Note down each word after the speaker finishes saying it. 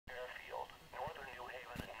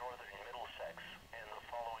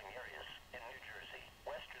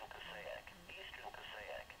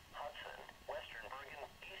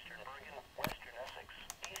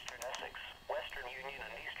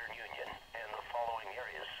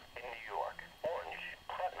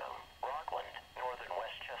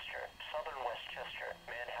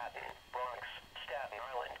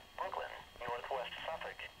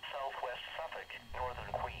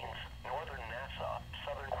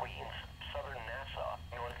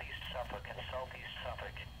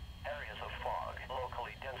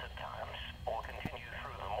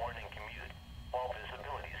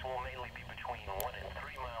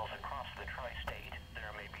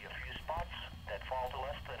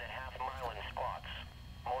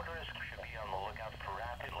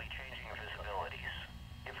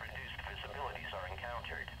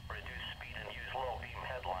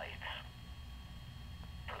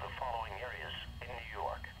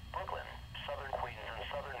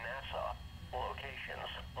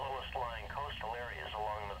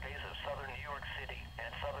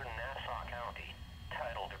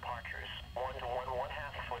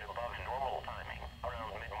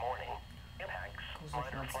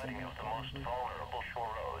flooding of the most vulnerable shore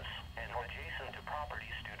roads and adjacent to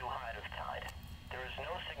properties due to height of tide. There is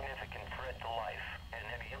no significant threat to life, and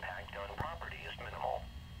any impact on property is minimal.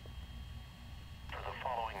 For the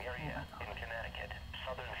following area,